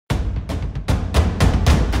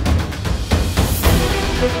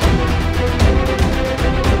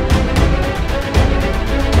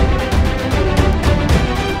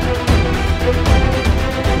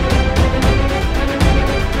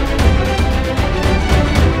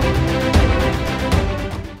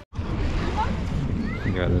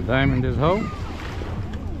dime in this hole.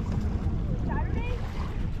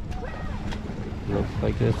 Looks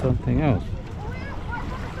like there's something else.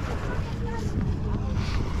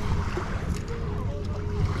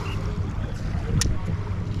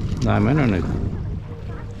 Diamond on it.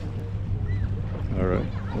 Alright,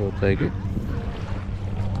 we'll take it.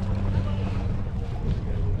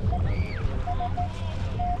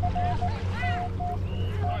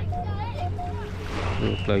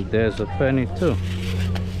 Looks like there's a penny too.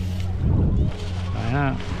 Why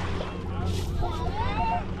not?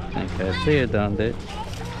 I can see it down there.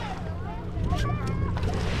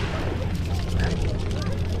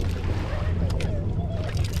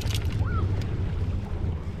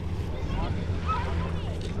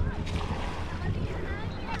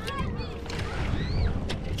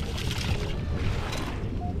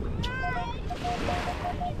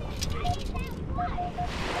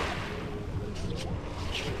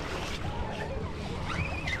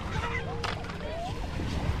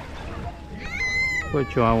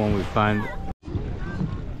 Which one when we find it?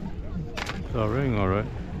 It's a ring, alright.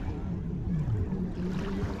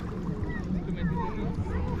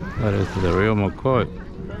 That is the real McCoy.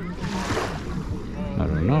 I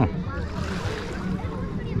don't know.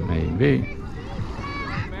 Maybe.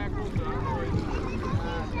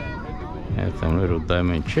 Has some little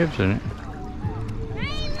diamond chips in it.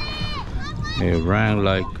 It rang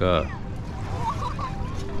like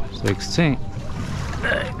 16.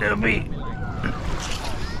 That'll be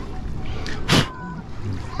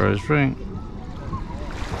first ring.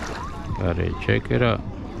 Gotta check it out.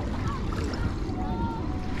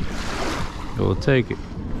 We'll take it.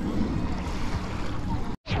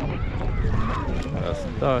 I'll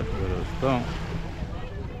start with a stone.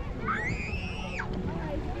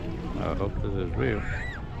 I hope this is real.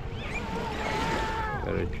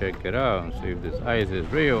 Gotta check it out and see if this ice is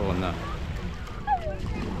real or not.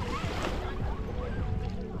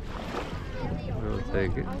 We'll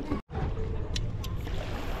take it.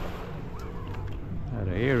 Had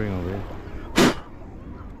an earring over here.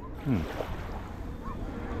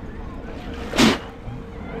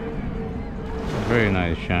 Very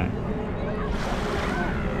nice shine.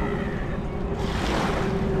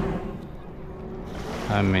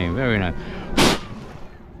 I mean, very nice.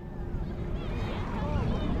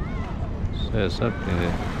 Says something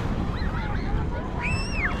there.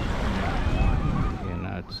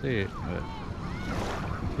 Cannot see it, but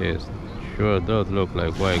it sure does look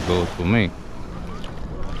like white gold to me.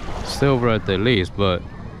 Silver at the least, but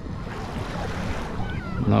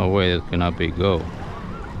no way it cannot be gold.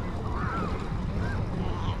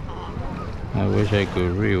 I wish I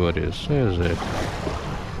could read what it says there.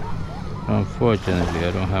 Unfortunately,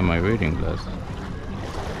 I don't have my reading glasses.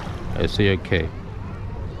 I see a K.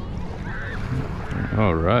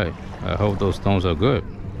 Alright, I hope those stones are good.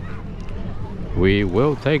 We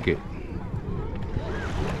will take it.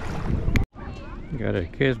 Got a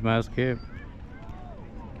kiss mask here.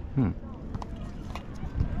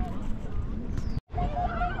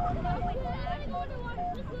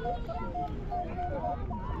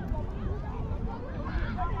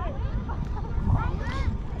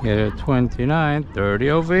 Get a 29, 30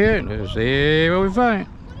 over here. Let's see what we find.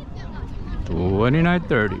 29,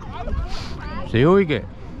 30. See who we get.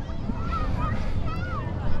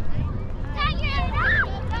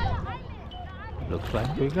 Looks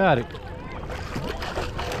like we got it.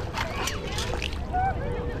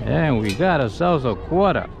 And we got ourselves a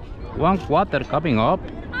quarter. 1 quarter coming up.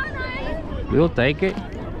 We'll take it.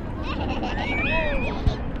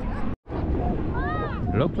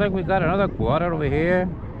 Looks like we got another quarter over here.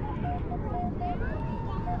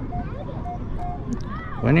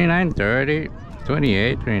 29, 30,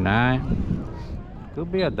 28, 29.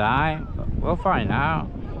 Could be a dime. We'll find out.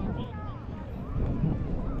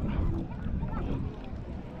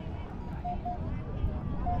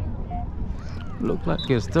 Looks like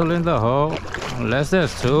it's still in the hole, unless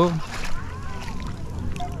there's two.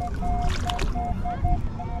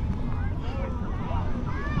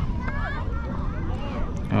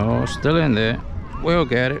 Oh, still in there. We'll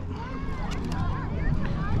get it.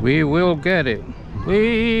 We will get it.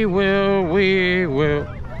 We will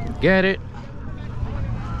get it.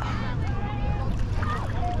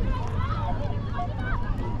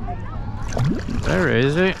 There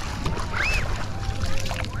is it.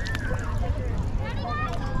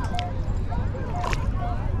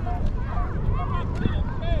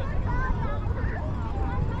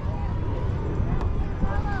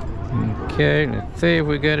 Okay, let's see if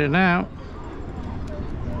we get it now.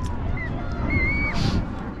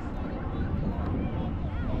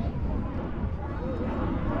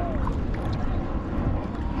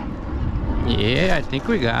 Yeah, I think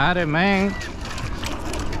we got it, man.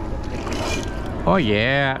 Oh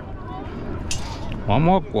yeah. One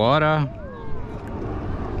more quarter.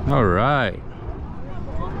 All right.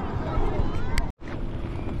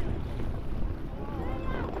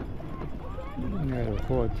 Got a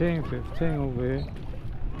 14, 15 over here.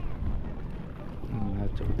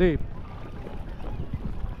 Not too deep.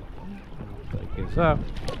 Take this up.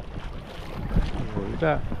 What we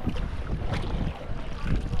got?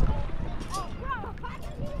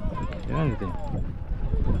 Get anything?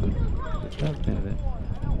 Get something of it.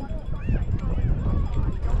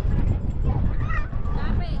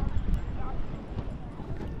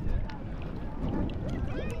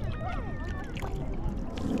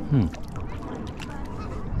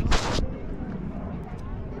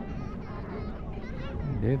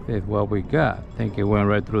 This is what we got. I think it went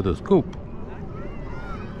right through the scoop.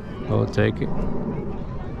 I'll take it.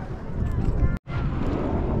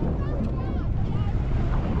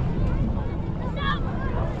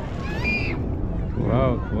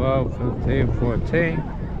 12, 15, 14.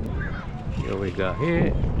 What we got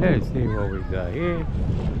here? Let's see what we got here.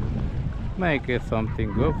 Make it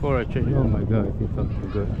something good for a change. Oh my god, it's something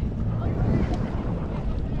good.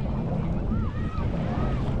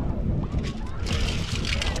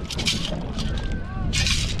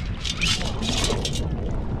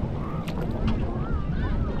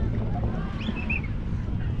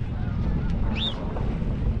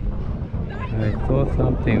 I saw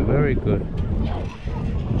something very good.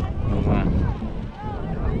 Come on.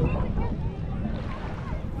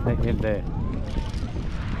 Take it there.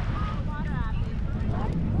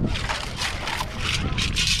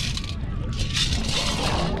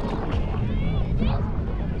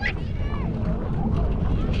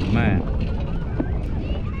 Man.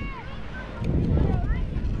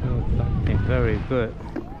 Saw something very good.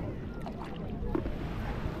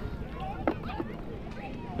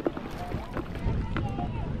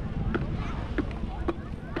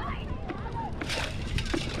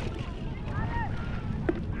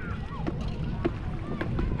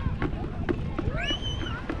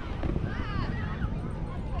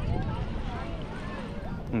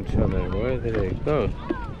 Where did it go?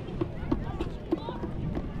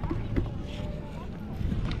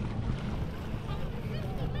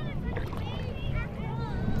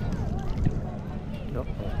 Oh,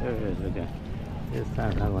 there it is again. This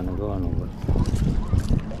time I'm gonna go on over.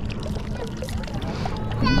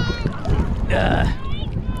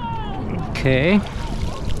 Okay.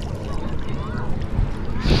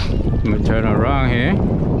 Let me turn around here.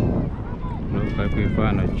 Looks like we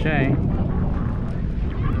found a chain.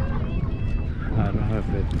 I don't know if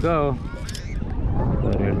it's go,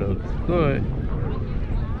 but it looks good.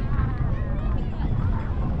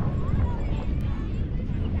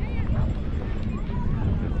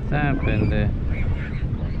 There's a stamp in there.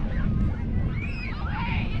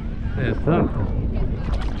 There's something.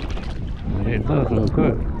 But it does look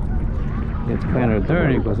good. It's kind of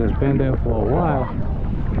dirty because it's been there for a while.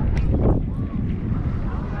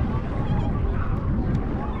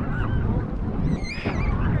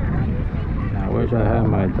 I wish I had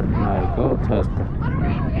my gold tester.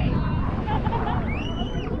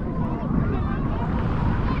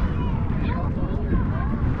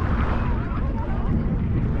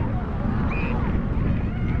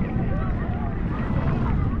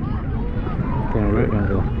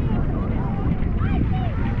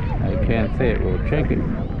 I can't see it. We'll check it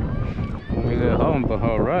when we get home, but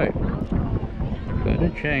alright. Got a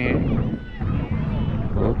chain.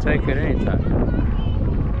 We'll take it anytime.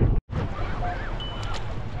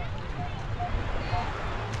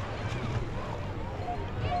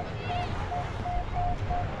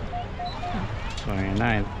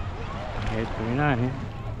 $29. 839 here.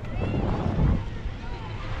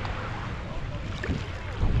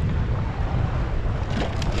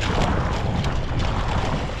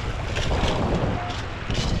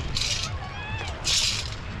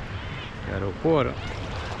 Got a quarter.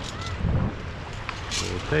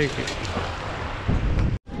 We'll take it.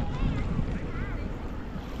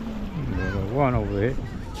 Got a one over here.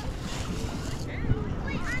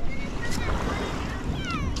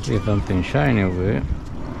 See something shiny over here.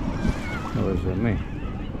 Or is it me?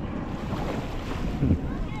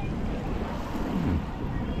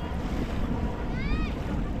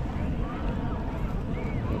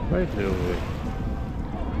 What place is over here?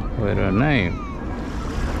 With her name?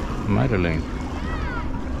 Madeline.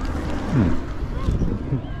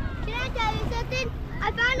 Can I tell you something?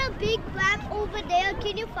 I found a big rat over there.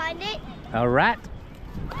 Can you find it? A rat?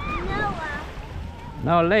 No.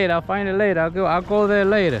 No, later. I'll find it later. I'll go there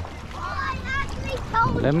later. Oh, I actually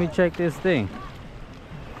told Let me check this thing.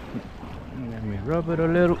 rub it a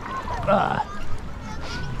little. Ah.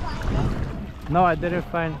 No, I didn't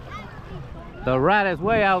find. The rat is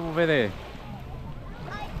way out over there.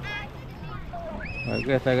 I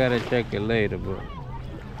guess I gotta check it later, but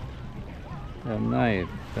that night,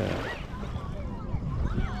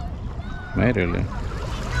 Maryland.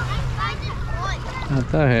 Not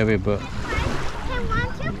that heavy, but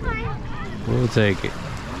we'll take it.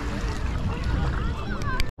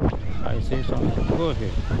 I see something good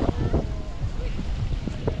here.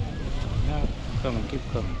 Now, keep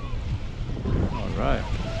coming. All right.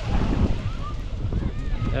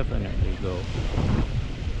 Definitely go.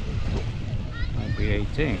 Might be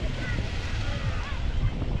 18.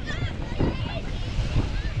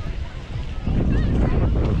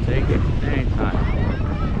 We'll take it anytime.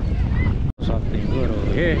 Something good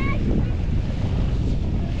over here.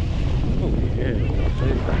 Oh yeah, we'll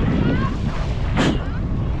take that.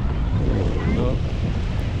 There we go.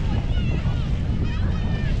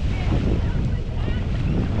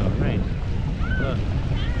 All right. Look.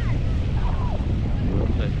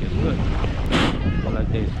 Looks like it's good. Like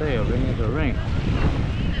they say, a ring is a ring.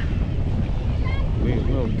 We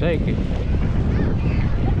will take it.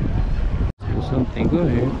 There's something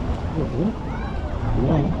good here.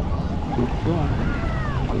 What? Keep going.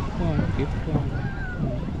 Keep going. Keep going.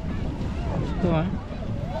 Keep going.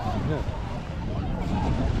 Look.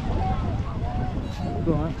 Keep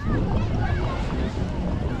going.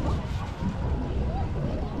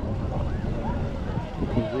 You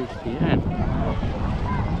can reach the end.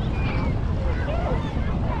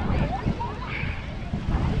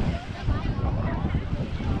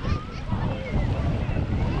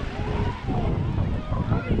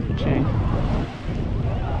 Chain.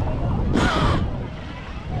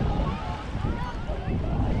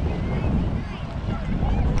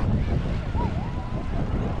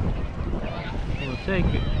 We'll take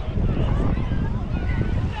it.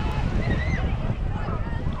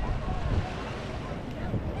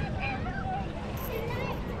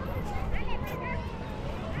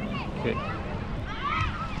 Okay.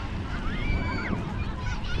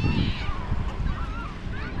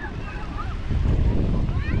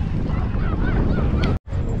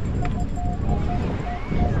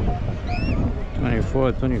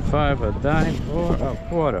 $24.25, a dime or a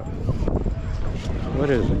quarter. What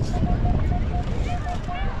is it?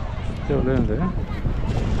 Still in there.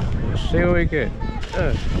 Let's see what we get.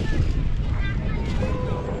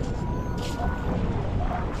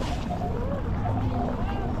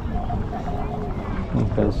 You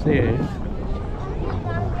can see it.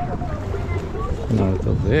 No, it's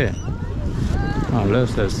over there.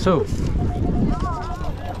 Unless there's two.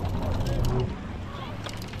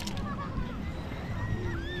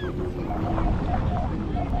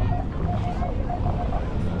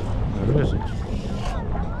 Where is it?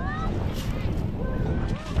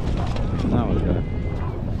 Now we got it.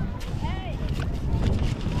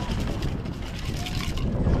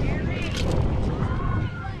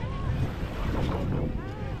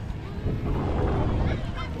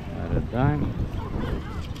 At a dime.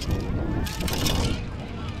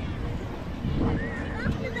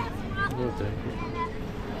 We'll take it.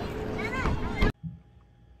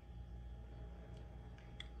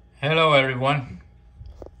 Hello everyone,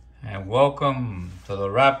 and welcome to the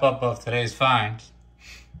wrap-up of today's finds.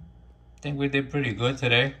 I think we did pretty good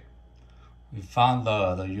today. We found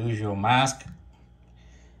the usual mask.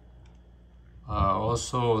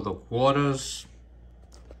 Also the quarters.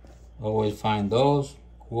 Always find those.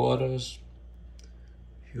 Quarters.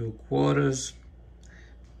 Few quarters.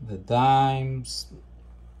 The dimes.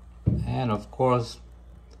 And of course,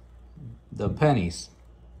 the pennies.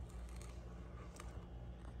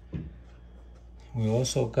 We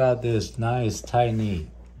also got this nice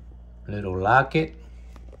tiny little locket.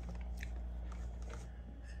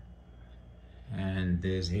 And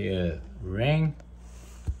this here ring.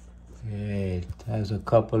 It has a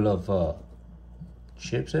couple of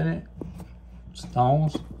chips in it.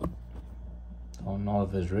 Stones. Don't know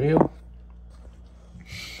if it's real.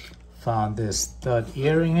 Found this stud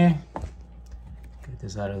earring here. Get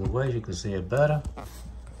this out of the way, you can see it better.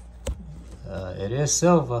 It is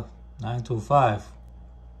silver. 925.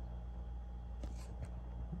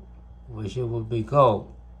 Wish it would be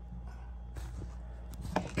gold.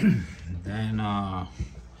 Then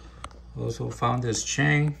also found this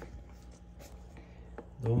chain.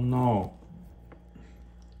 Don't know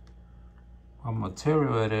what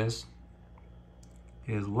material it is.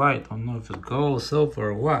 It's white. Don't know if it's gold, silver,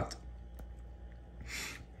 or what.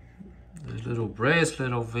 This little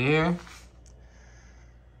bracelet over here.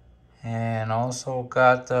 And also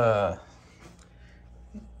got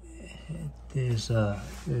this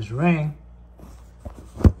ring.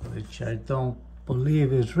 which I don't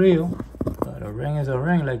believe is real, but a ring is a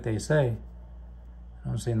ring, like they say. I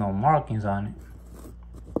don't see no markings on it.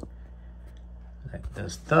 Like the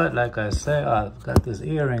stud, like I said, I've got this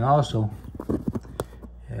earring also.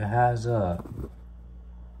 It has a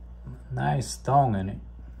nice stone in it.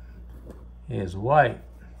 It's white,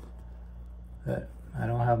 but I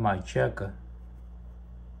don't have my checker.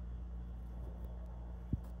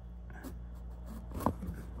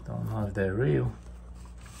 Don't know if they're real.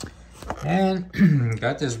 And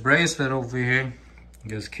got this bracelet over here.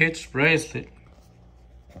 This kid's bracelet.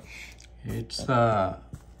 It's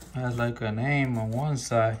has like a name on one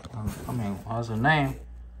side. I mean, has a name.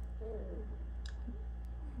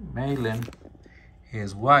 Malin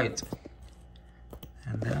is white.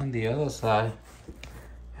 And then on the other side,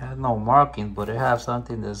 it has no marking, but it has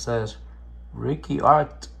something that says Ricky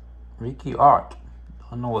Art. Ricky Art.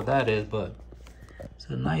 Don't know what that is, but it's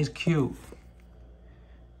a nice, cute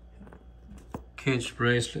kid's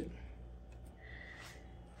bracelet.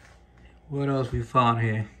 What else we found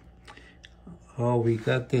here? Oh, we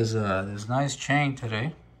got this this nice chain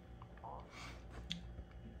today.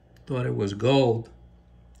 Thought it was gold,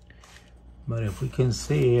 but if we can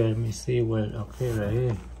see here, let me see where. Okay, right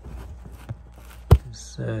here. It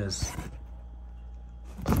says.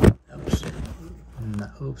 Oops,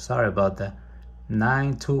 oops, sorry about that.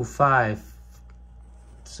 925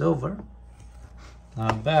 silver.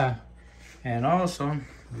 Not bad. And also,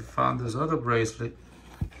 we found this other bracelet.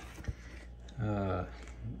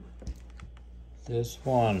 This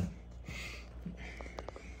one.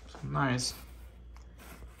 It's nice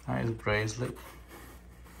bracelet.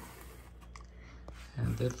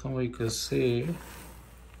 And this one we could see. It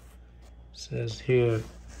says here.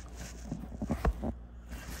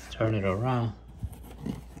 Turn it around.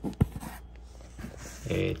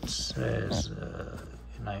 It says,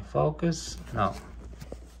 can I focus? No.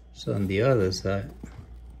 So on the other side,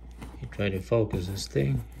 you try to focus this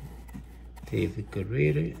thing. See if you could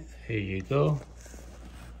read it. Here you go.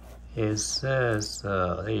 It says,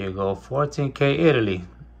 there you go, 14K Italy.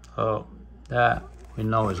 Oh, that we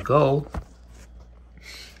know is gold.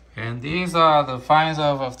 And these are the finds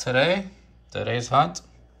of today's hunt,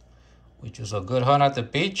 which was a good hunt at the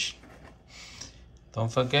beach.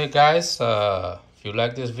 Don't forget, guys, if you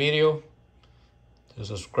like this video, to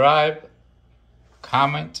subscribe,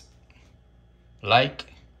 comment, like,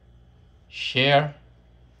 share,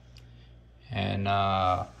 and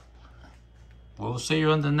we'll see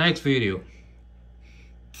you in the next video.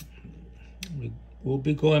 We'll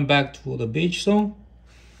be going back to the beach soon,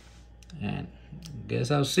 and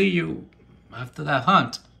guess I'll see you after that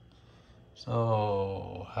hunt.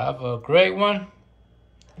 So have a great one,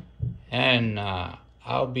 and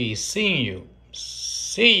I'll be seeing you.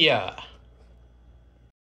 See ya.